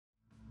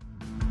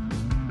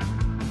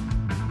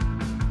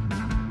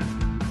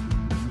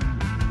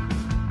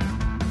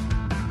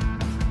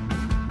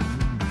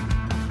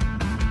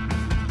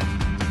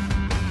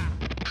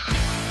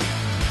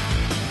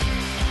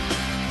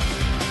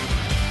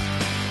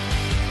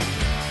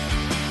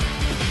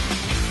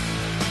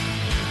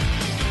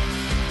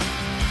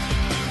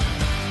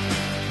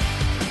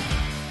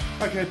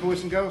Okay,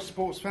 boys and girls,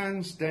 sports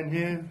fans, Den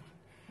here,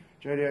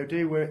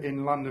 JDOD. We're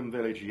in London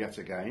Village yet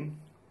again.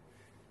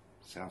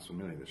 Sounds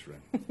familiar, this room.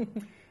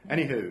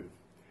 Anywho,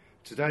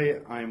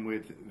 today I'm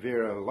with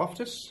Vera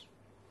Loftis,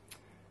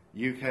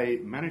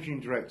 UK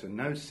Managing Director.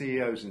 No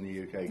CEOs in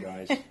the UK,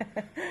 guys.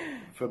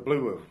 For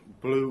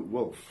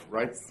Bluewolf,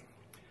 right?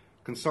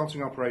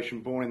 Consulting operation,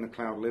 born in the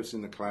cloud, lives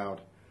in the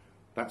cloud.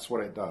 That's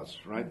what it does,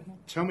 right? Mm-hmm.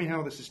 Tell me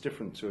how this is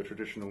different to a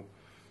traditional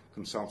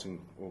consulting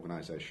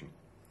organization.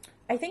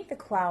 I think the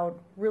cloud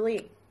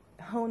really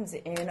hones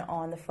in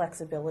on the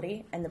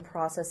flexibility and the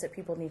process that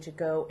people need to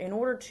go in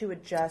order to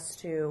adjust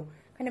to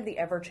kind of the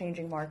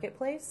ever-changing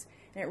marketplace.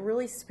 And it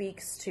really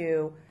speaks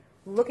to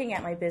looking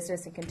at my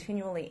business and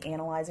continually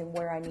analyzing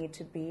where I need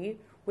to be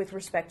with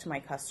respect to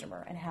my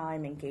customer and how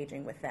I'm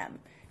engaging with them.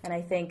 And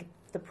I think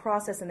the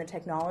process and the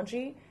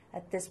technology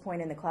at this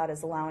point in the cloud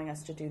is allowing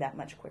us to do that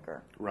much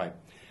quicker. Right.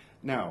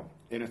 Now,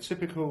 in a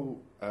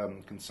typical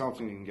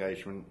consulting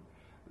engagement,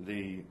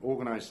 the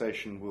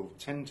organization will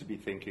tend to be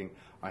thinking,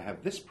 I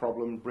have this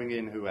problem, bring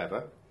in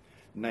whoever,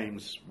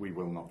 names we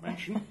will not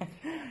mention,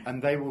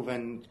 and they will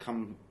then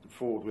come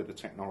forward with a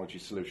technology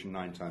solution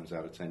 9 times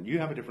out of 10. You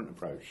have a different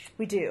approach.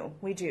 We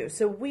do.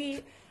 So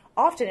we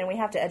often, and we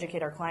have to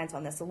educate our clients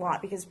on this a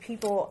lot, because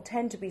people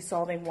tend to be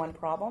solving one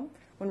problem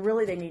when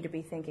really they need to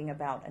be thinking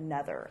about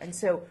another. And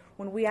so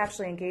when we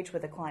actually engage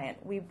with a client,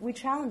 we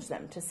challenge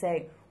them to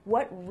say,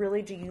 what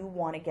really do you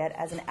want to get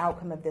as an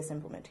outcome of this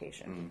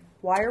implementation? Mm.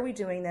 Why are we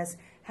doing this?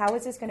 How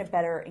is this going to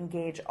better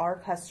engage our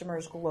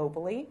customers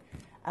globally?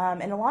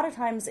 And a lot of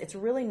times it's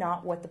really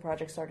not what the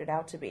project started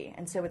out to be.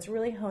 And so it's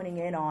really honing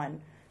in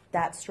on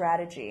that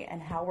strategy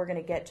and how we're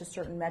going to get to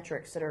certain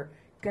metrics that are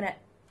going to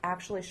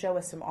actually show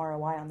us some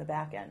ROI on the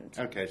back end.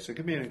 Okay, so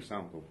give me an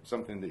example,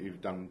 something that you've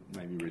done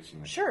maybe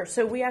recently. Sure.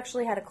 So we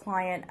actually had a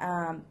client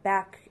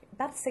back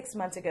about 6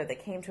 months ago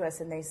that came to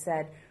us and they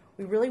said,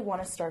 we really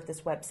want to start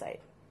this website.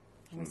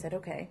 And we said,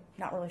 okay,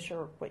 not really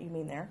sure what you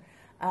mean there.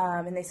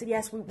 And they said,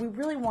 yes, we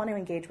really want to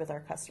engage with our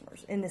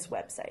customers in this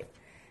website.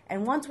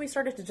 And once we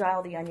started to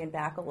dial the onion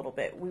back a little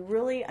bit, we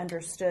really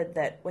understood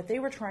that what they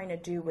were trying to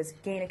do was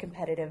gain a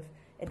competitive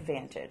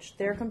advantage.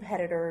 Their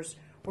competitors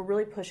were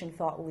really pushing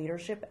thought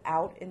leadership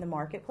out in the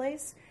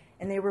marketplace,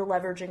 and they were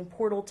leveraging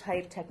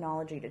portal-type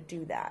technology to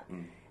do that.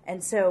 Mm.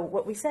 And so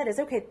what we said is,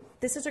 okay,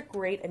 this is a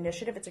great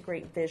initiative. It's a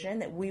great vision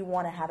that we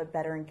want to have a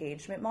better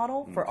engagement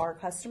model for our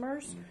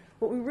customers.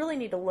 What we really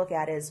need to look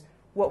at is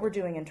what we're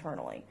doing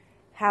internally,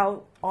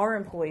 how our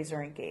employees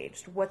are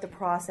engaged, what the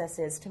process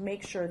is to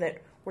make sure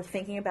that we're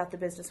thinking about the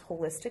business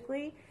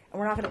holistically, and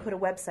we're not going to put a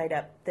website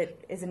up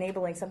that is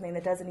enabling something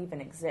that doesn't even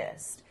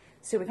exist.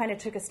 So we kind of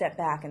took a step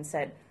back and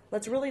said,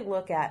 let's really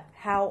look at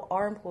how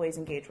our employees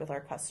engage with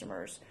our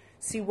customers,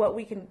 see what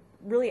we can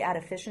really add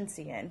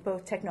efficiency in,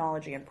 both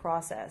technology and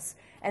process,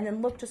 and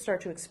then look to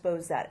start to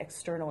expose that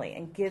externally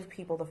and give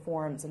people the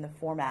forums and the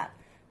format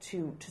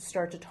to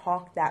start to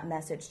talk that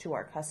message to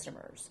our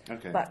customers.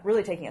 Okay. But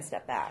really taking a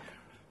step back.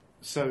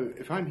 So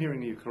if I'm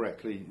hearing you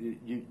correctly,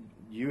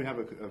 you have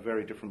a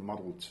very different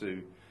model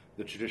to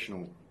the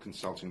traditional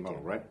consulting model,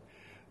 right?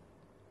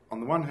 On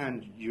the one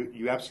hand,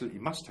 you absolutely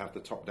must have the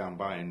top-down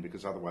buy-in,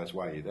 because otherwise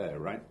why are you there,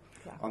 right?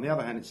 Yeah. On the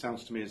other hand, it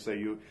sounds to me as though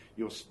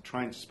you're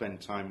trying to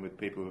spend time with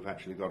people who've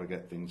actually got to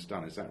get things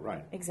done. Is that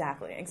right?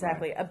 Exactly.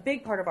 Right. A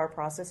big part of our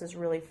process is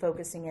really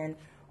focusing in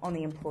on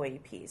the employee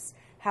piece.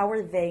 How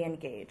are they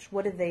engaged?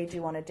 What do they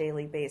do on a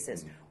daily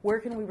basis? Where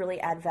can we really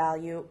add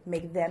value,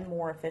 make them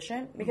more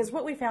efficient? Because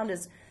what we found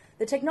is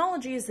the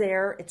technology is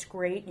there, it's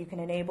great, you can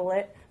enable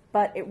it,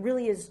 but it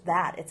really is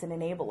that, it's an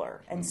enabler.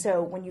 And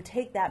so when you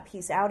take that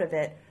piece out of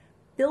it,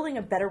 building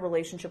a better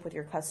relationship with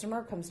your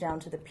customer comes down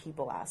to the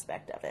people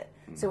aspect of it.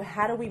 So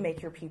how do we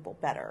make your people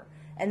better?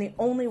 And the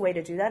only way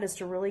to do that is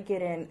to really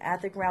get in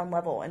at the ground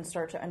level and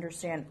start to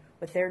understand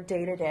what their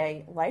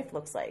day-to-day life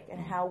looks like and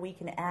how we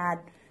can add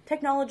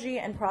technology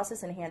and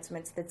process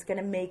enhancements that's going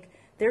to make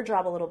their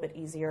job a little bit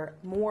easier,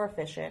 more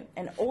efficient,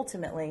 and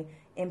ultimately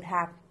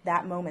impact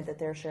that moment that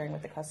they're sharing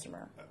with the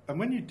customer. And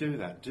when you do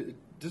that,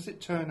 does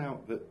it turn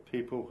out that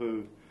people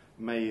who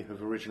may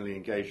have originally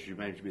engaged you,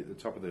 maybe at the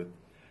top of the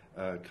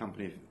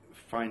company,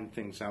 find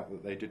things out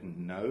that they didn't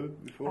know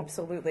before?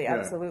 Absolutely.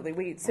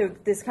 So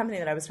this company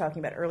that I was talking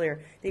about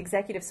earlier, the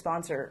executive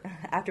sponsor,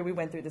 after we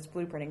went through this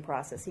blueprinting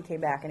process, he came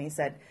back and he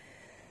said,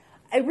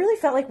 I really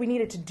felt like we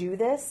needed to do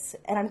this,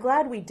 and I'm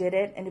glad we did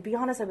it. And to be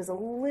honest, I was a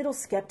little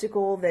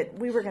skeptical that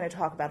we were going to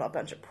talk about a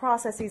bunch of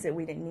processes that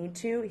we didn't need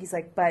to. He's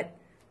like, but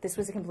this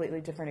was a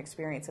completely different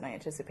experience than I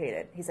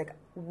anticipated. He's like,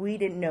 we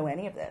didn't know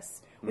any of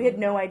this. We had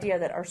no idea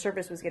that our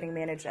service was getting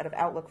managed out of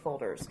Outlook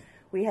folders.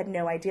 We had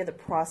no idea the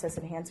process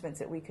enhancements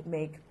that we could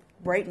make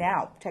right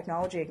now,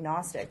 technology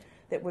agnostic,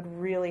 that would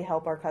really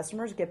help our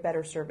customers get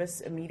better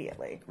service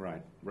immediately.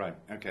 Right.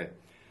 Okay.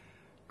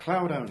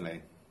 Cloud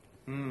only.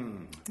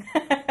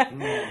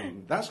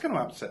 That's going to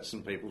upset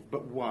some people,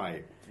 but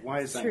why? Why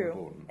is that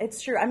important?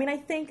 It's true. I mean, I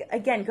think,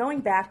 again, going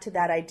back to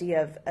that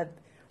idea of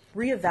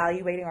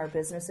reevaluating our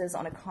businesses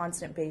on a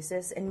constant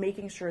basis and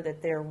making sure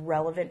that they're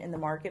relevant in the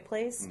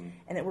marketplace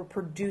and that we're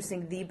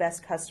producing the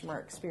best customer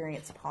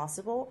experience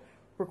possible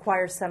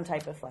requires some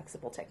type of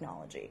flexible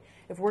technology.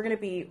 If we're going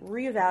to be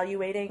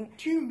reevaluating...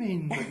 Do you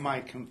mean that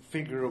my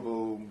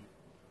configurable...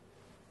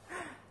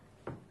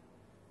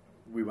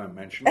 we won't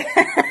mention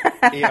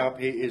it, ERP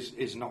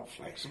is not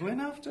flexible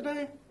enough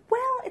today?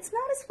 Well, it's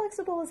not as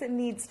flexible as it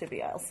needs to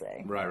be, I'll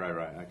say. Right.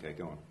 Okay,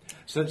 go on.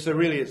 So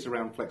really it's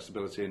around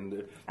flexibility and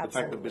the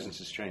fact that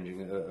business is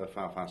changing at a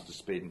far faster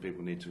speed and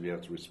people need to be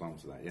able to respond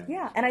to that, yeah?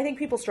 Yeah, and I think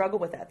people struggle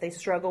with that. They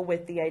struggle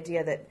with the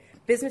idea that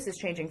business is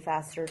changing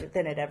faster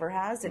than it ever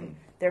has, and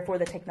therefore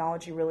the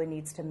technology really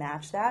needs to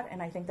match that, and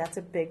I think that's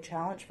a big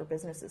challenge for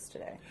businesses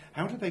today.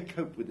 How do they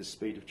cope with the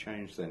speed of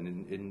change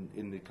then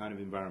in the kind of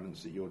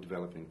environments that you're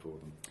developing for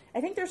them? I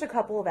think there's a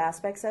couple of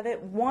aspects of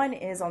it. One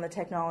is on the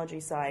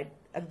technology side,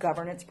 a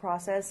governance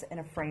process and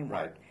a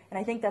framework. Right. And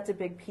I think that's a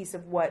big piece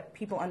of what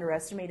people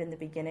underestimate in the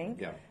beginning.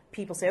 Yeah.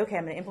 People say, okay,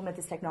 I'm going to implement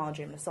this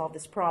technology, I'm going to solve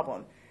this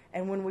problem.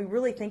 And when we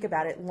really think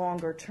about it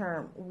longer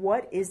term,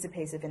 what is the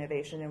pace of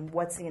innovation and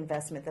what's the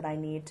investment that I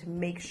need to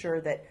make sure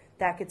that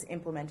that gets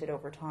implemented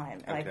over time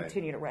and I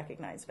continue to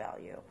recognize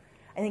value?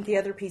 I think the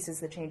other piece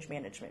is the change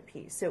management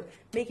piece. So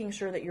making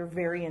sure that you're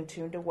very in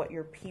tune to what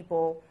your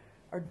people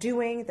are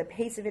doing, the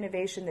pace of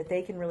innovation that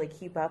they can really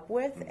keep up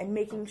with, and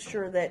making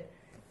sure that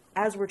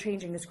as we're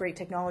changing this great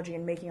technology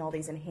and making all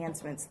these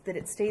enhancements, that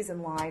it stays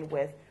in line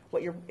with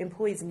what your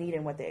employees need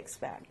and what they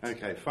expect.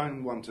 Okay,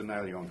 fine one to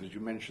nail you on, because you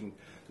mentioned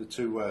the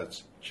two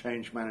words,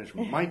 change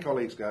management. My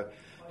colleagues go,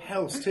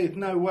 hell, Steve,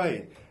 no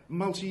way.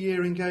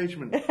 Multi-year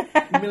engagement,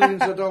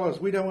 millions of dollars,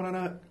 we don't want to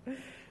know.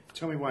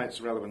 Tell me why it's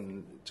relevant,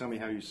 and tell me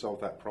how you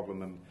solve that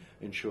problem and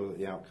ensure that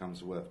the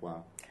outcomes are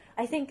worthwhile.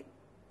 I think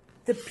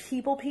the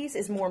people piece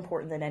is more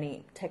important than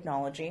any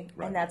technology,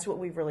 and that's what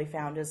we've really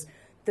found is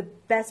the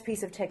best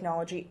piece of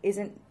technology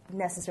isn't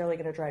necessarily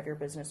going to drive your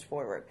business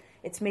forward.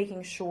 It's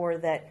making sure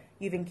that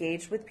you've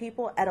engaged with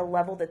people at a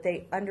level that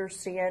they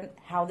understand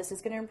how this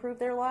is going to improve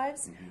their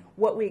lives,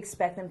 what we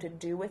expect them to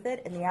do with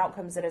it, and the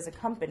outcomes that as a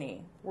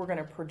company we're going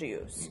to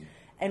produce.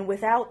 And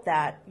without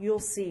that, you'll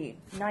see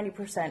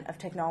 90% of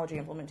technology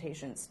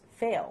implementations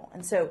fail.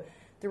 And so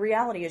the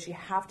reality is you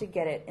have to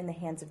get it in the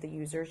hands of the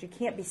users. You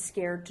can't be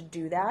scared to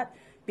do that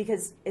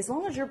because as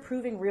long as you're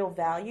proving real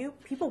value,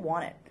 people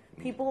want it.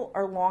 People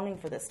are longing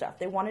for this stuff.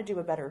 They want to do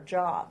a better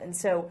job. And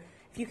so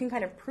if you can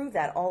kind of prove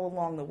that all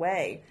along the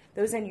way,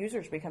 those end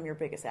users become your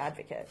biggest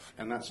advocate.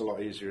 And that's a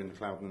lot easier in the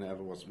cloud than it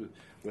ever was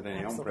with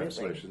any on-prem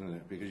solution, isn't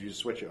it? Because you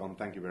switch it on,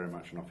 thank you very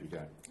much, and off you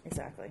go.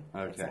 Exactly.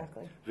 Okay.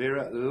 Exactly.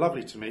 Vera,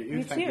 lovely to meet you.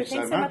 You Thank too. you so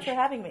much. Thanks so much for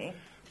having me.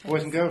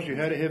 Boys and girls, you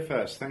heard it here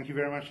first. Thank you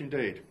very much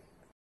indeed.